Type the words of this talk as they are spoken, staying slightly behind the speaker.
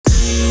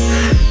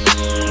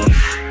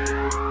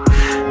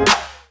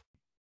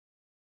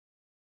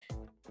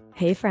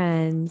Hey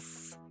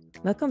friends,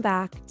 welcome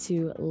back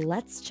to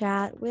Let's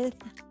Chat with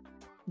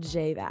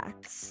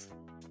JVax,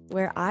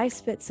 where I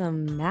spit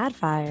some mad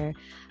fire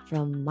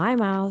from my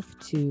mouth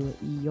to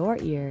your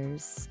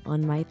ears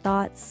on my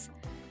thoughts,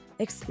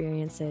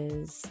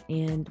 experiences,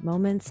 and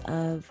moments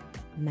of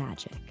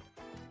magic.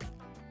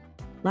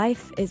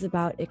 Life is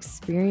about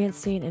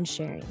experiencing and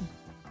sharing.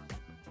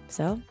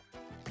 So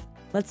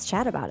let's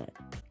chat about it.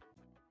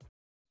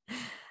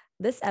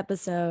 This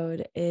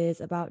episode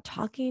is about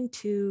talking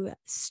to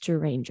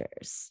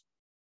strangers,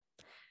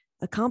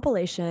 a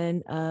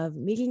compilation of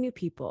meeting new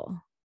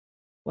people,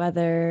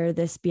 whether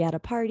this be at a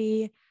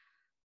party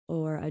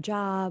or a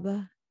job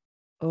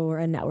or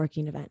a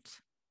networking event,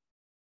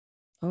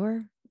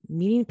 or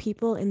meeting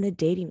people in the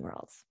dating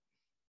world,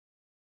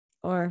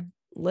 or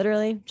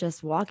literally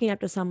just walking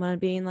up to someone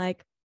and being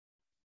like,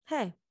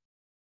 hey,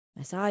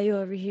 I saw you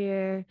over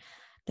here.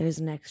 There's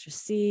an extra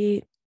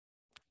seat.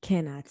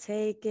 Can I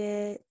take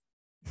it?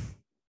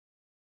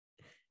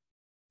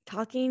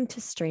 Talking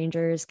to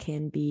strangers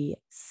can be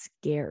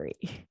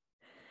scary.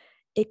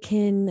 It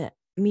can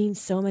mean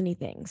so many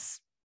things,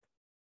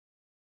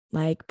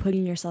 like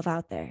putting yourself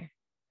out there,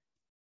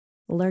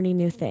 learning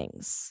new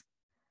things,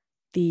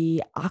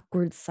 the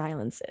awkward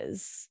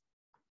silences,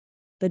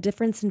 the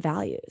difference in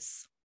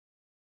values.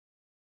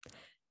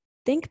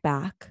 Think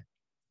back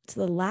to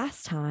the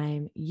last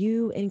time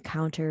you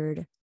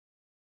encountered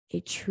a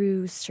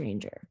true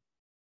stranger.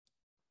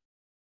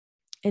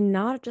 And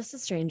not just a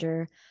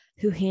stranger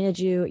who handed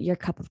you your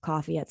cup of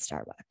coffee at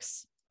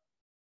Starbucks.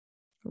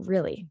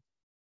 Really,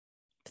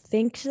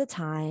 think to the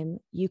time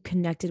you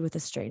connected with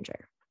a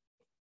stranger.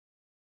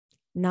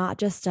 Not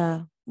just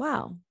a,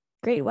 wow,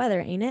 great weather,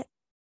 ain't it?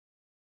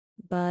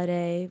 But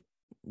a,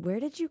 where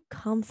did you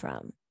come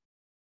from?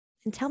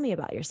 And tell me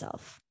about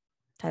yourself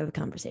type of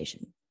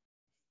conversation.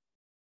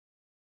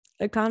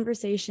 A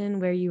conversation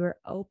where you are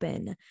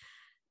open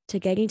to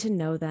getting to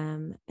know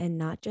them and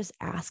not just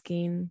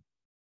asking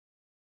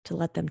to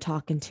let them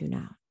talk and tune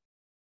out.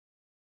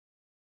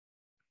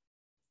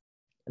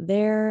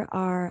 There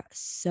are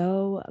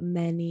so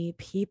many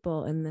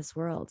people in this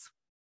world.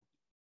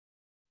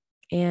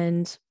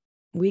 And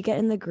we get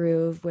in the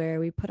groove where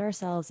we put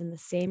ourselves in the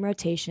same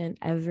rotation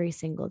every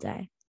single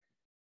day,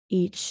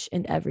 each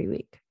and every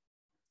week.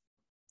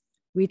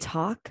 We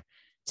talk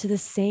to the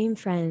same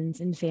friends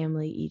and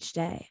family each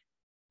day.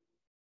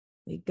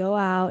 We go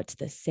out to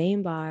the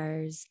same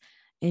bars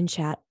and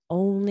chat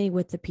only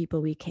with the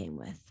people we came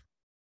with.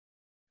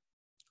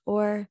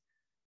 Or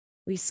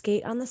we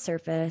skate on the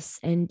surface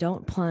and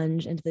don't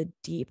plunge into the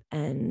deep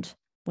end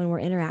when we're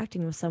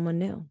interacting with someone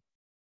new.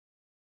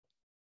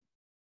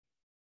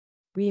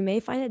 We may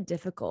find it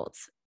difficult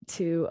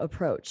to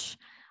approach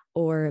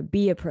or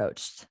be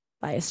approached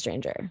by a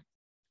stranger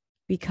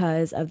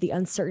because of the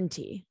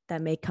uncertainty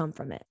that may come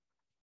from it.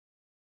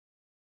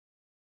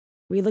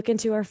 We look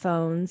into our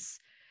phones.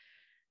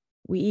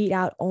 We eat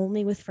out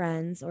only with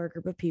friends or a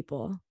group of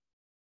people.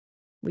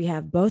 We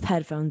have both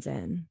headphones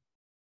in.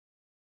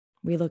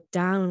 We look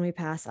down when we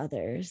pass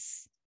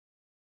others.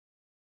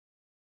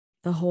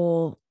 The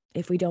whole,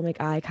 if we don't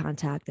make eye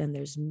contact, then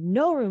there's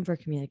no room for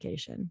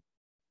communication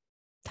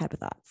type of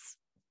thoughts.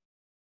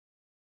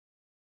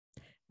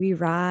 We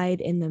ride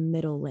in the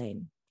middle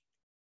lane,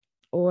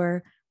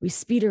 or we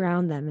speed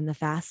around them in the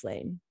fast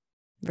lane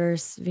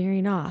versus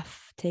veering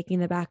off, taking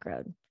the back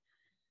road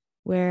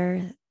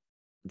where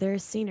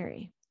there's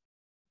scenery,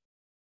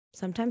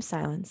 sometimes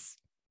silence,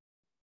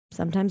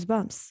 sometimes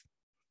bumps,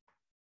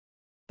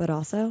 but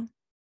also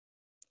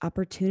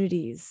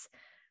opportunities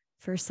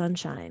for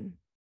sunshine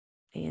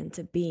and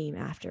to beam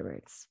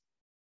afterwards.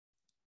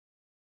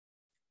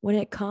 When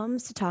it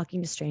comes to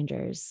talking to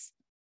strangers,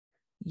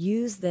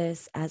 use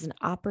this as an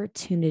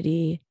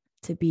opportunity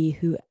to be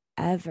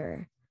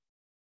whoever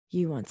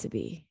you want to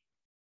be,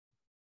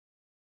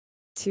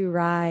 to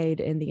ride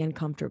in the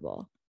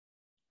uncomfortable.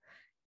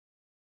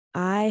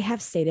 I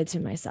have stated to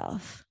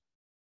myself,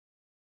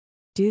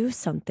 do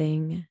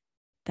something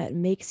that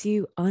makes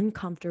you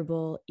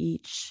uncomfortable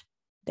each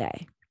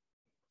day.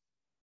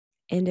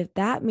 And if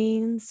that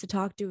means to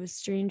talk to a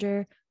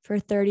stranger for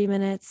 30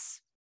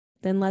 minutes,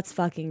 then let's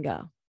fucking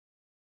go.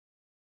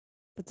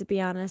 But to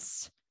be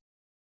honest,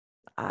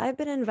 I've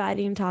been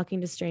inviting talking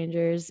to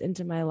strangers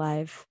into my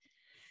life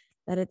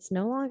that it's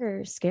no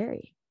longer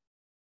scary.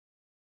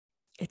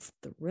 It's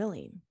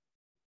thrilling.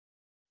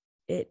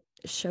 It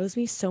shows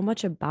me so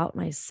much about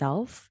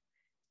myself,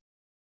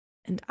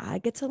 and I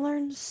get to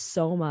learn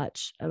so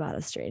much about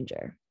a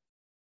stranger.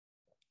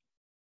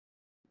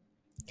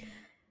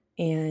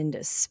 And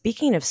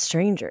speaking of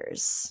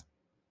strangers,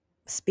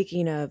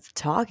 speaking of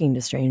talking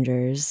to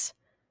strangers,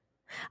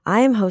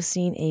 I am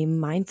hosting a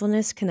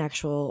Mindfulness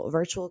Connectual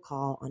virtual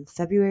call on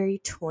February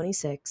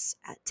 26th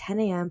at 10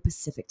 a.m.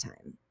 Pacific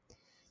time.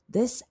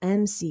 This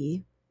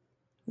MC,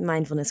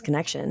 Mindfulness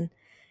Connection,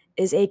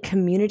 is a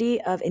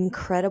community of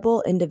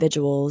incredible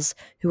individuals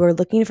who are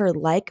looking for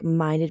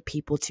like-minded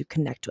people to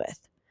connect with,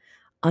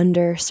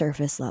 under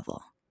surface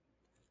level.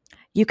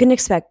 You can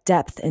expect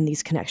depth in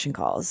these connection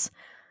calls,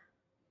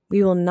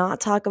 We will not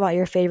talk about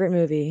your favorite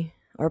movie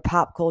or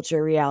pop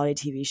culture reality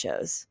TV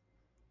shows.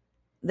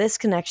 This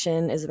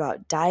connection is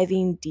about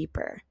diving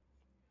deeper,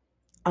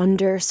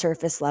 under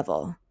surface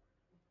level,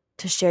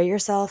 to share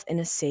yourself in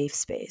a safe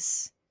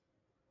space.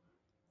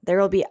 There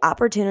will be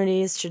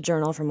opportunities to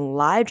journal from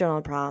live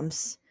journal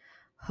prompts,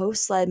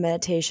 host-led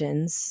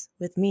meditations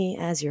with me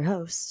as your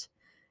host,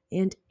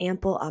 and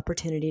ample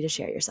opportunity to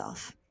share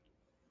yourself.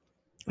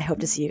 I hope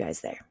to see you guys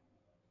there.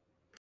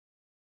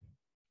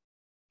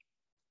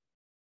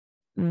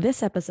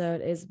 This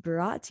episode is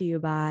brought to you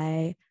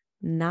by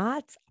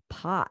Not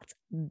Pot,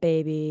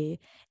 baby.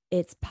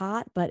 It's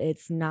pot, but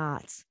it's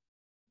not.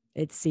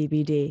 It's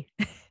CBD.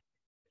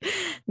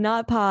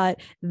 Not pot.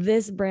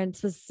 This brand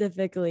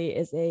specifically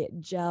is a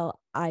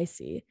gel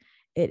icy.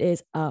 It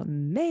is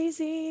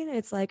amazing.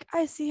 It's like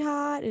icy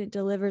hot and it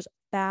delivers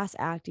fast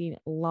acting,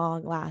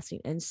 long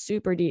lasting, and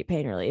super deep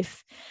pain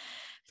relief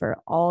for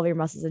all of your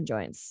muscles and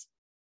joints,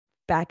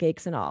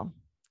 backaches and all.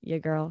 Your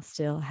girl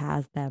still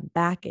has them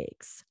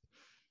backaches.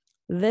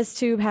 This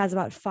tube has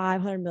about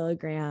 500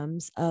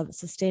 milligrams of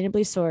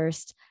sustainably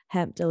sourced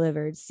hemp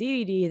delivered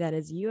CBD that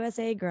is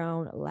USA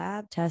grown,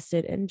 lab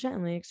tested, and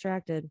gently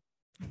extracted.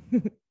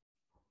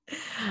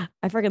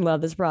 I freaking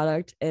love this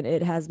product, and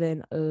it has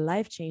been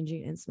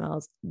life-changing and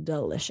smells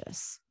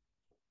delicious.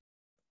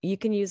 You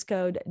can use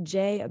code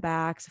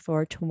JBAX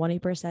for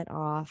 20%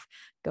 off.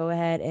 Go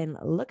ahead and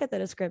look at the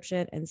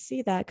description and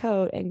see that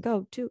code and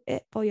go to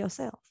it for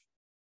yourself.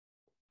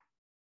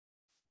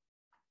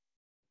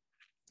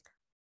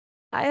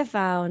 I have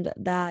found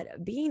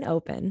that being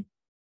open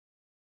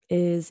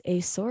is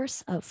a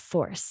source of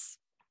force.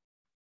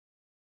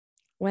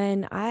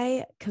 When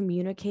I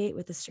communicate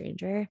with a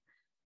stranger,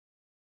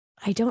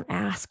 I don't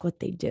ask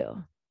what they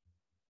do.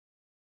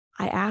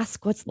 I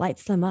ask what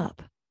lights them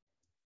up,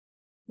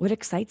 what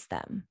excites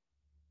them,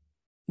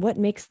 what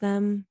makes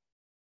them,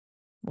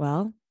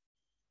 well,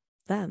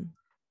 them.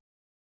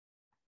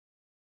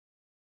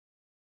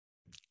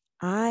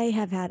 I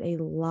have had a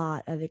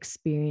lot of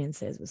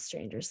experiences with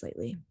strangers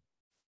lately,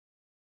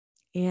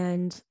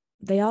 and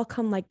they all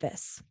come like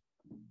this: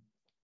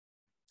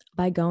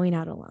 by going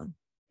out alone,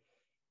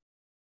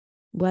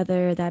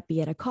 whether that be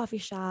at a coffee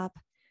shop,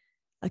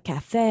 a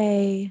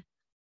cafe,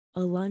 a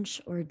lunch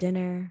or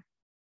dinner,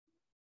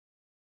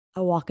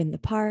 a walk in the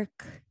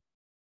park,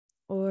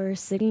 or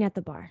sitting at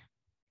the bar.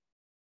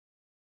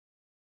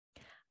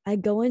 I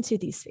go into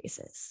these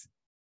spaces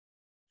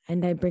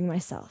and I bring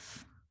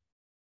myself,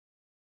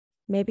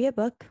 maybe a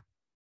book,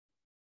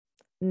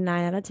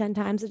 9 out of 10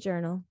 times a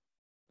journal,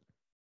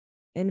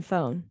 and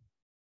phone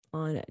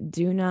on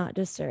do not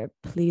disturb,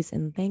 please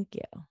and thank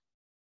you.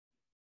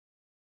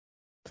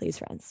 Please,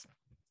 friends,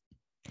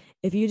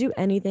 if you do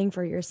anything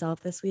for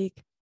yourself this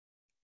week,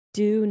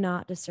 do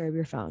not disturb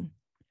your phone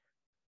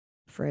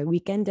for a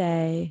weekend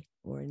day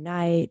or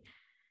night,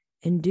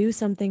 and do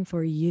something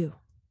for you.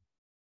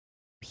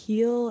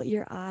 Peel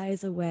your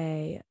eyes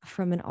away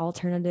from an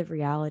alternative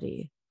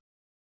reality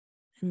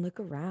and look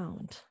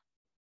around.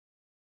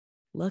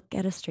 Look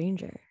at a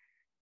stranger.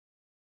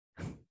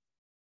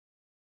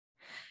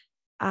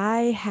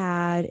 I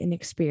had an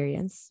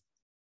experience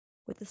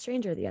with a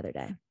stranger the other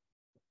day.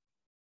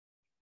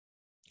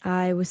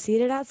 I was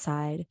seated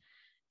outside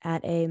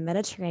at a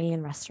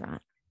Mediterranean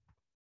restaurant.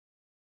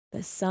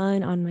 The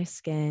sun on my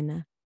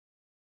skin,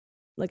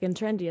 looking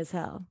trendy as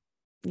hell.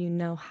 You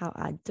know how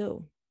I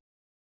do.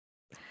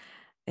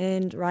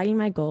 And writing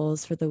my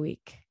goals for the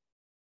week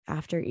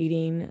after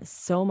eating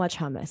so much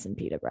hummus and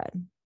pita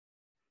bread.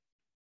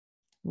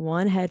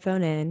 One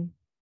headphone in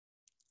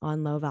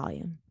on low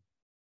volume.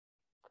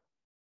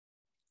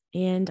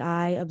 And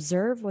I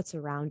observe what's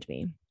around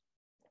me.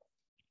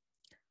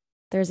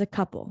 There's a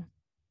couple,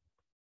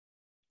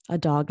 a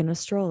dog in a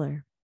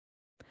stroller,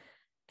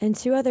 and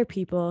 2 other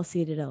people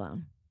seated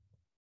alone.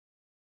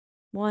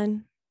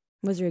 One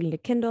was reading a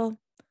Kindle.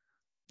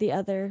 The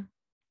other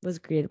was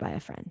greeted by a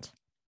friend.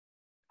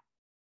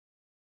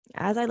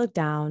 As I look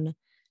down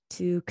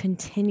to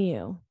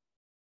continue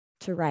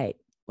to write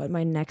what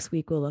my next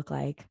week will look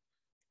like,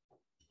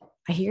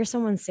 I hear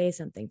someone say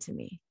something to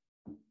me,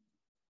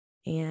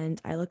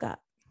 and I look up.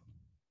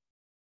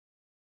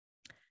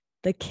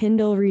 The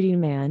Kindle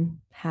reading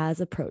man has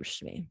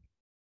approached me.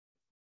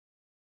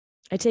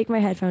 I take my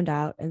headphone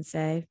out and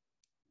say,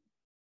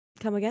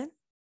 "Come again?"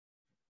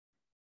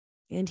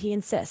 And he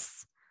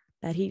insists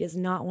that he does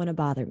not want to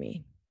bother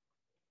me.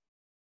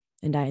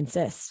 And I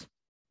insist,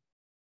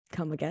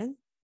 "Come again?"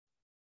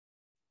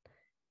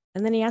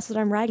 And then he asks what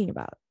I'm writing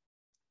about.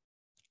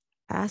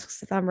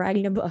 Asks if I'm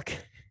writing a book.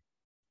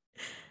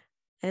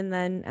 And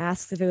then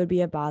asks if it would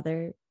be a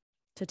bother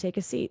to take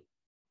a seat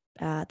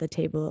at the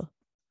table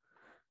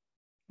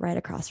right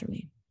across from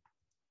me.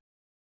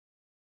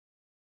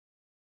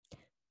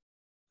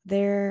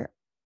 There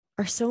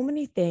are so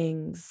many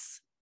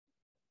things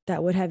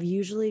that would have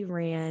usually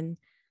ran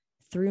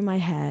through my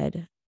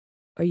head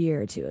a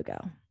year or 2 ago.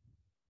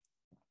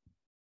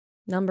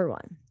 Number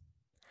 1,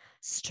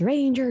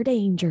 stranger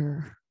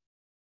danger.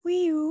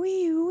 Wee-oo,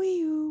 wee-oo,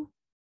 wee-oo.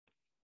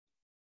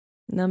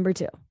 Number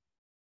 2,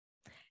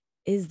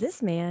 is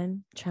this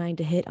man trying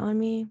to hit on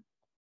me?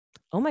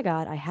 Oh my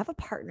God, I have a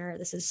partner.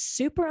 This is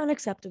super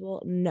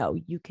unacceptable. No,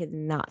 you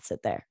cannot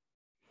sit there.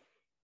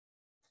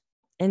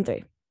 And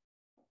 3,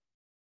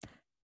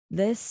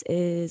 this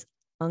is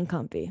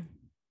uncomfy.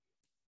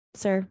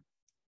 Sir,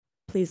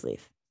 please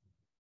leave.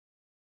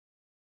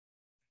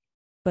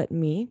 But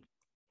me,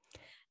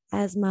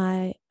 as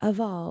my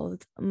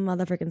evolved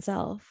motherfucking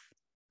self,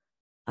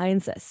 I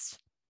insist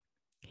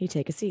he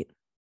take a seat.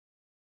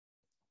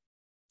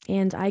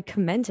 And I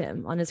commend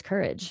him on his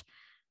courage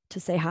to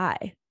say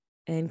hi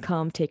and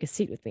come take a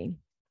seat with me.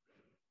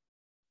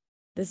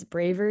 This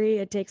bravery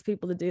it takes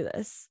people to do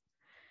this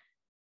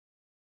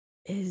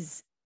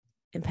is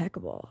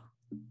impeccable.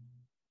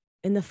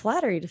 And the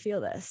flattery to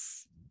feel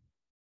this,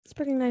 it's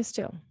pretty nice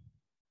too.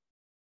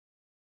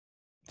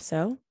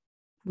 So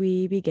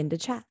we begin to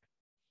chat.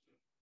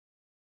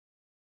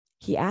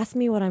 He asked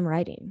me what I'm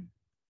writing.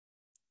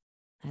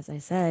 As I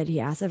said, he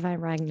asked if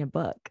I'm writing a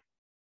book.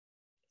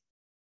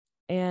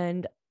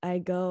 And I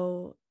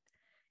go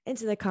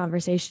into the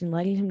conversation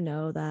letting him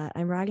know that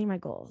I'm writing my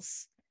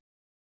goals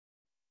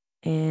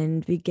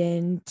and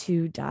begin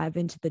to dive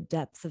into the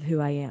depths of who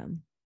I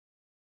am.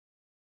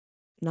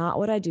 Not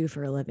what I do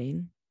for a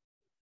living,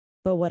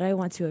 but what I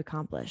want to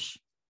accomplish.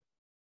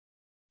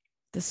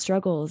 The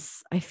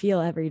struggles I feel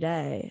every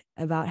day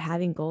about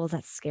having goals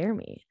that scare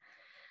me,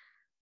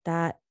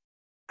 that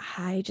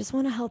I just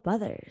want to help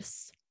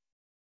others,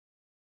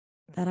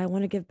 that I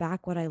want to give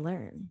back what I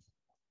learn,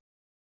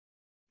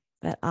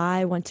 that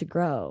I want to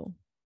grow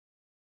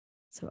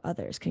so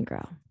others can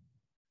grow.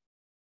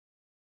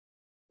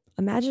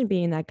 Imagine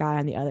being that guy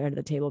on the other end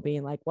of the table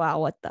being like, wow,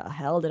 what the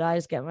hell did I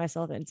just get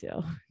myself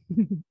into?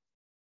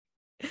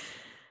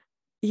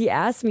 He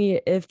asked me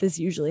if this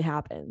usually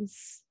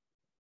happens.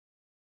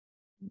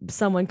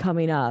 Someone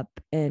coming up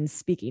and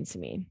speaking to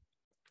me,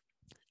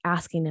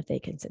 asking if they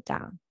can sit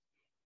down.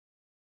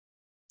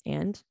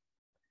 And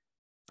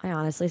I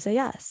honestly say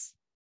yes,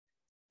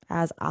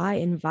 as I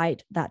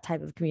invite that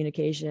type of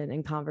communication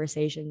and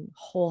conversation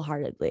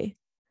wholeheartedly.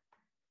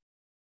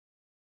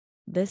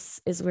 This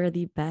is where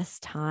the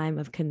best time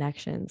of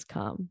connections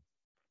come.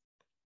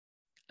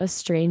 A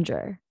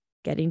stranger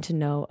getting to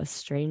know a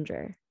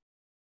stranger,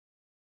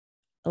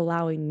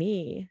 allowing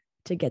me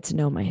to get to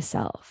know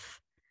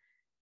myself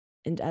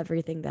and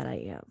everything that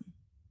I am,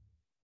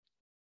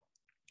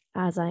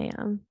 as I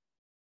am,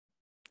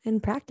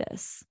 in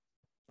practice,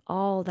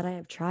 all that I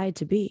have tried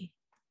to be.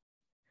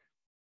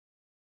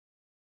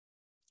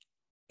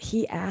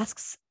 He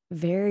asks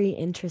very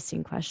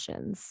interesting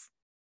questions,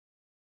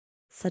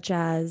 such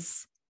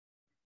as,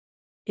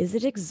 is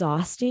it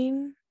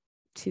exhausting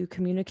to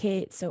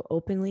communicate so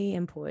openly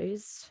and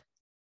poised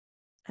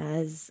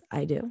as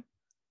I do?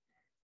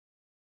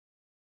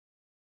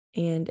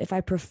 And if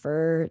I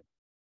prefer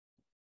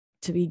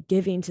to be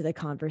giving to the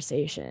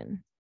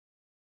conversation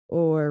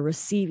or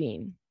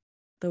receiving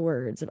the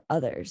words of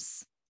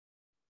others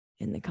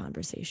in the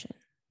conversation.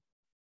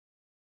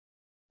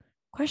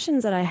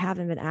 Questions that I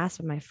haven't been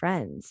asked by my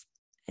friends,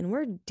 and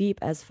we're deep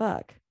as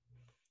fuck.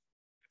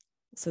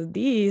 So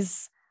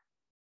these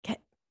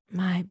get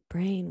my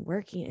brain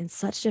working in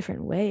such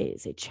different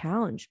ways. They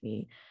challenge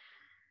me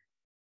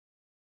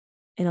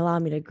and allow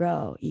me to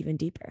grow even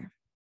deeper.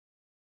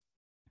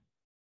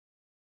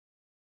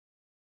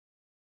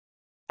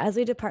 As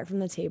we depart from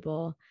the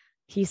table,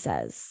 he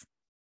says,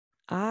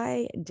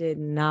 I did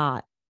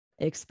not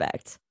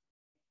expect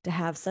to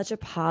have such a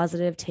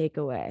positive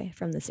takeaway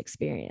from this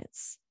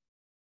experience.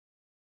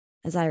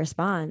 As I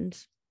respond,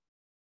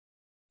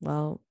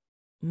 well,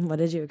 what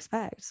did you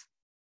expect?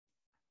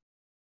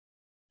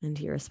 And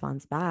he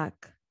responds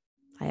back,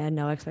 I had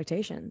no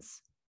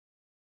expectations.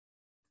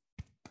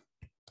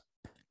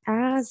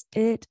 As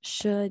it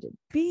should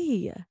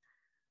be.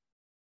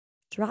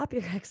 Drop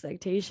your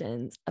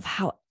expectations of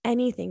how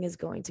anything is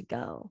going to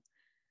go.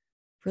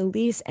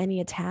 Release any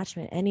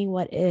attachment, any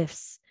what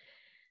ifs,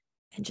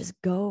 and just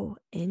go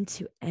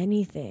into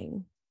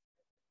anything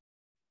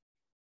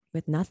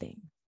with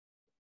nothing.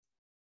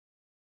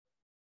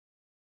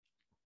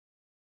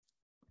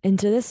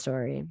 Into this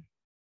story,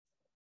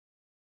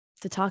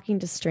 to talking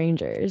to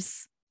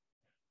strangers,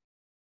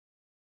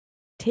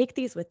 take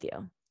these with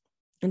you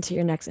into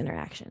your next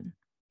interaction,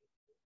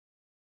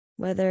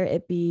 whether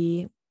it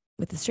be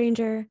with a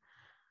stranger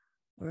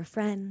or a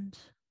friend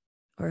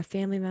or a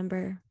family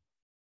member.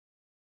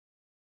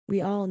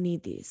 We all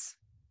need these.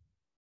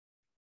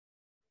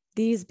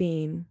 These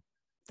being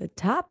the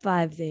top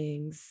 5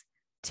 things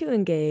to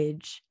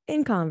engage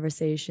in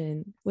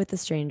conversation with a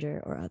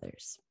stranger or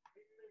others.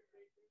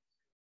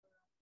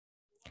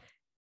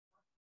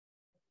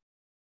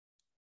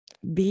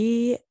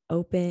 Be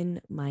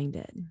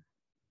open-minded.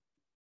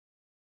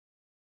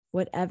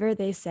 Whatever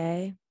they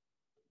say,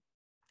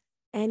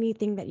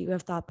 anything that you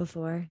have thought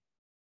before,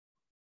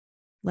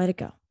 let it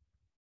go.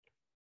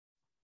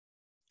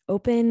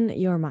 Open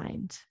your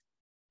mind.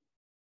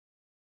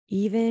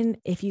 Even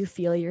if you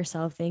feel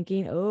yourself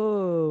thinking,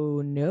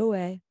 oh, no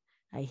way,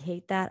 I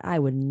hate that, I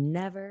would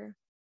never.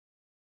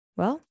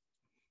 Well,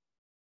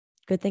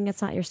 good thing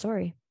it's not your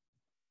story.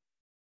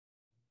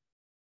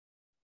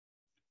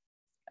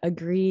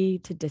 agree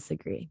to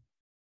disagree.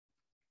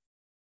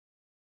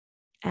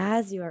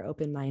 As you are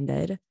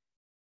open-minded,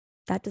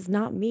 that does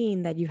not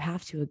mean that you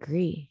have to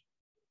agree.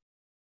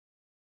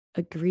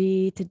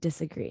 Agree to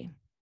disagree.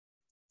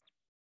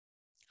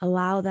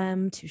 Allow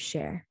them to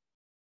share.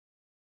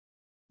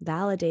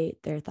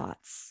 Validate their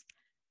thoughts.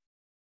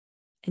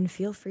 And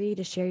feel free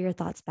to share your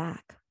thoughts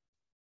back.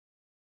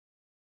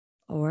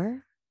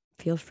 Or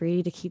feel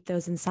free to keep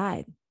those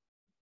inside.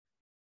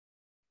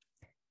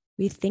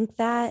 We think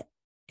that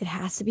it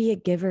has to be a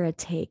give or a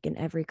take in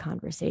every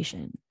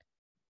conversation,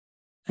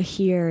 a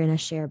hear and a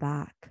share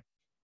back.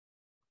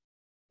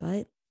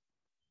 But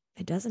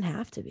it doesn't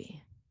have to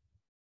be.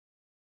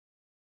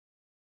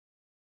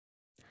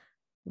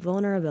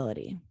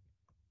 Vulnerability.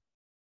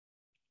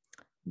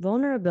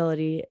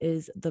 Vulnerability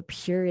is the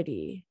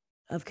purity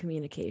of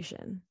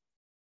communication.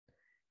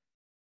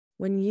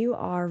 When you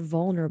are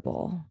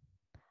vulnerable,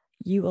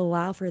 you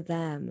allow for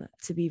them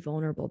to be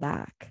vulnerable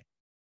back.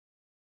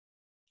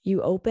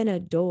 You open a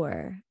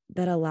door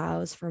that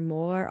allows for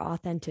more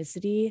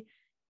authenticity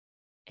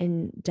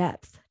and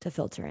depth to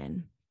filter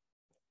in.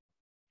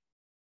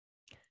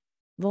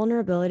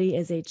 Vulnerability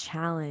is a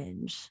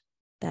challenge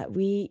that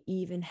we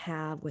even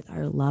have with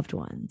our loved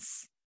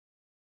ones.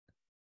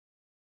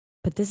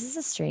 But this is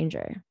a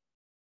stranger.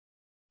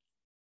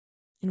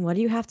 And what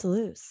do you have to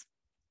lose?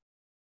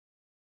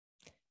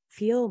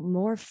 Feel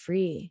more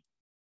free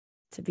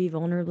to be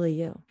vulnerably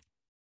you.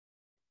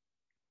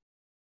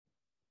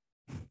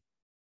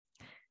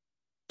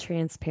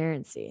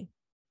 Transparency.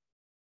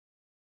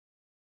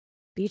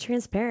 Be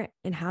transparent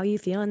in how you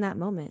feel in that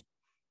moment,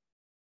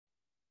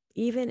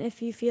 even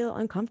if you feel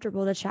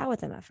uncomfortable to chat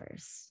with them at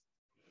first,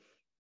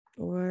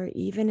 or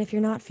even if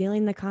you're not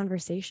feeling the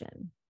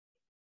conversation.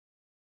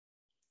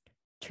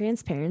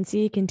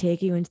 Transparency can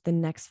take you into the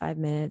next 5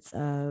 minutes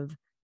of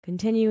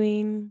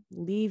continuing,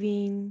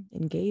 leaving,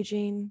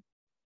 engaging,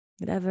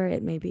 whatever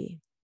it may be.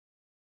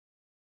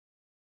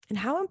 And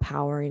how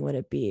empowering would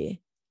it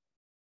be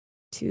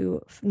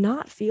to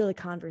not feel a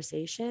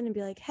conversation and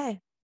be like, hey,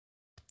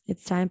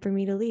 it's time for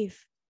me to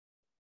leave.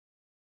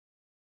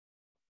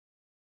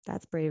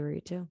 That's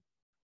bravery too.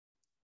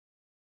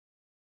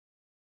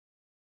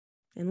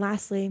 And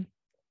lastly,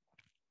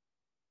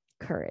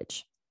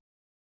 courage.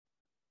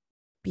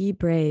 Be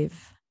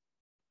brave.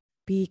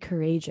 Be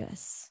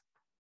courageous.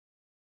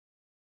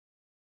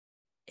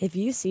 If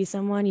you see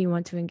someone you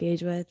want to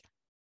engage with,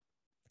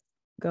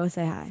 go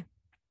say hi.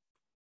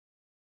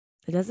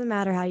 It doesn't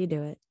matter how you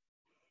do it.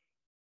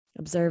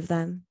 Observe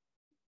them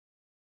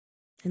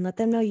and let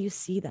them know you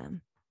see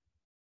them.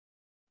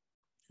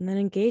 And then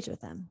engage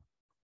with them.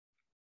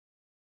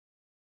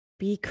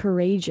 Be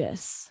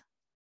courageous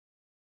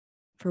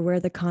for where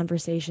the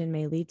conversation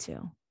may lead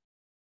to.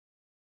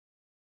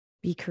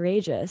 Be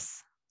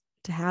courageous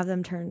to have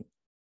them turn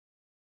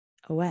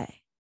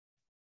away.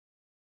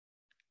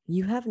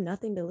 You have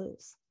nothing to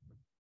lose.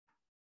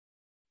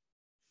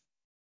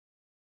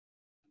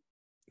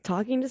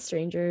 Talking to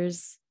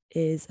strangers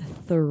is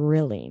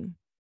thrilling.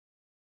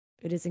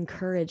 It is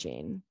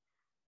encouraging.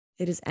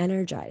 It is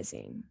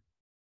energizing.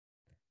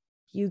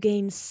 You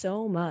gain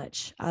so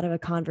much out of a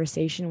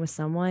conversation with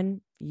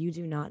someone you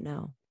do not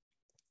know.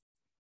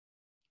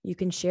 You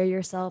can share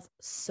yourself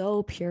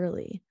so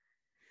purely.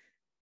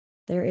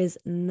 There is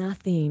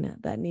nothing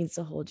that needs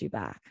to hold you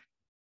back.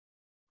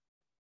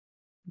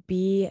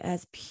 Be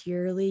as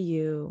purely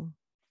you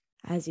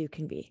as you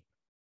can be.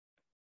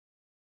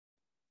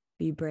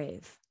 Be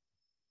brave.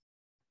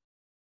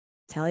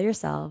 Tell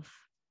yourself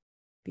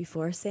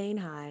before saying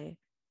hi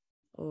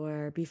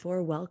or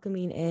before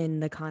welcoming in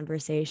the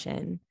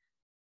conversation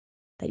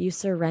that you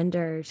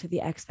surrender to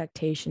the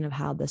expectation of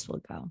how this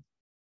will go.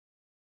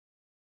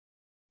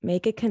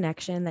 Make a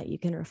connection that you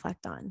can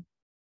reflect on.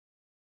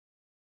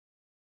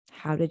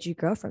 How did you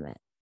grow from it?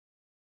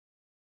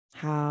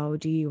 How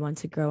do you want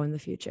to grow in the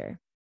future?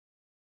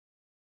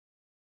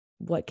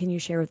 What can you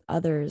share with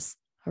others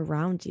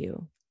around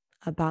you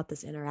about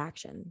this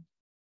interaction?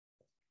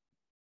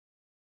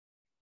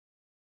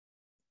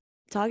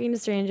 Talking to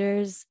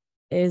strangers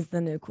is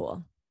the new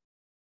cool,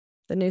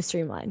 the new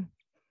streamline.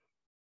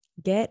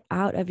 Get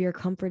out of your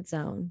comfort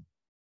zone.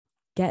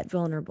 Get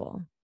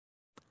vulnerable.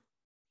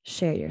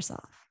 Share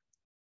yourself.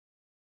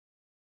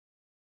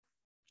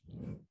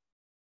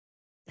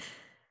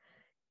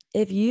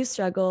 If you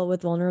struggle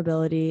with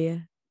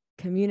vulnerability,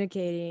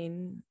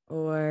 communicating,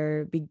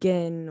 or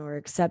begin or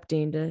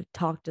accepting to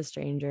talk to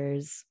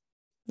strangers,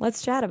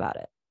 let's chat about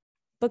it.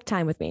 Book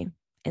time with me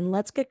and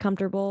let's get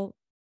comfortable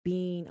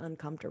being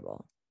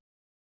uncomfortable.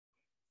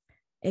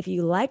 If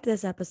you liked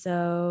this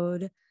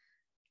episode,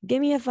 give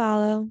me a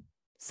follow,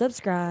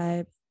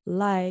 subscribe,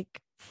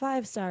 like,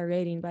 5-star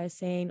rating by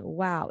saying,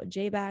 wow,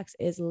 J-Bax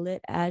is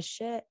lit as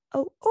shit.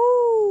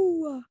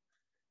 Oh.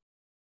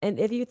 And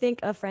if you think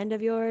a friend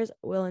of yours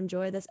will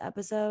enjoy this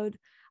episode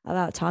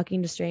about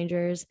talking to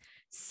strangers,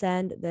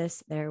 send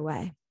this their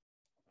way.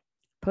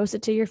 Post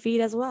it to your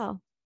feed as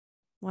well.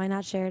 Why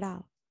not share it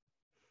out?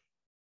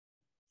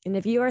 And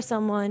if you are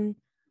someone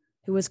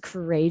who is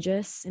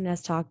courageous and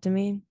has talked to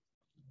me,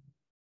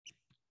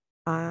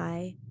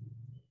 I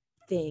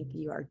think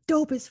you are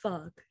dope as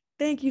fuck.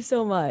 Thank you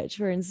so much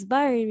for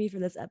inspiring me for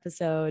this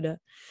episode.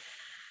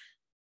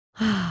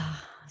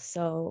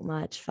 So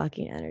much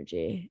fucking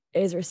energy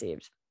is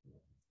received.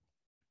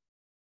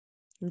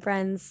 And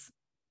friends,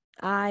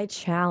 I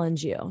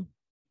challenge you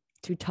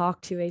to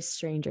talk to a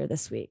stranger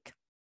this week.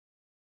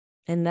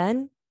 And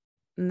then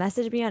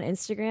message me on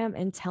Instagram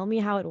and tell me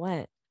how it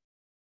went.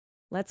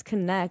 Let's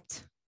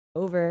connect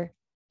over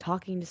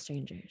talking to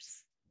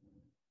strangers.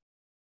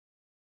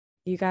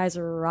 You guys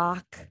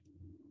rock.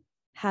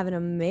 Have an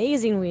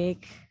amazing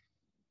week.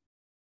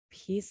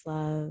 Peace,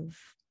 love.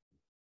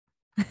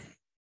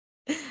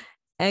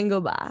 And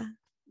goodbye.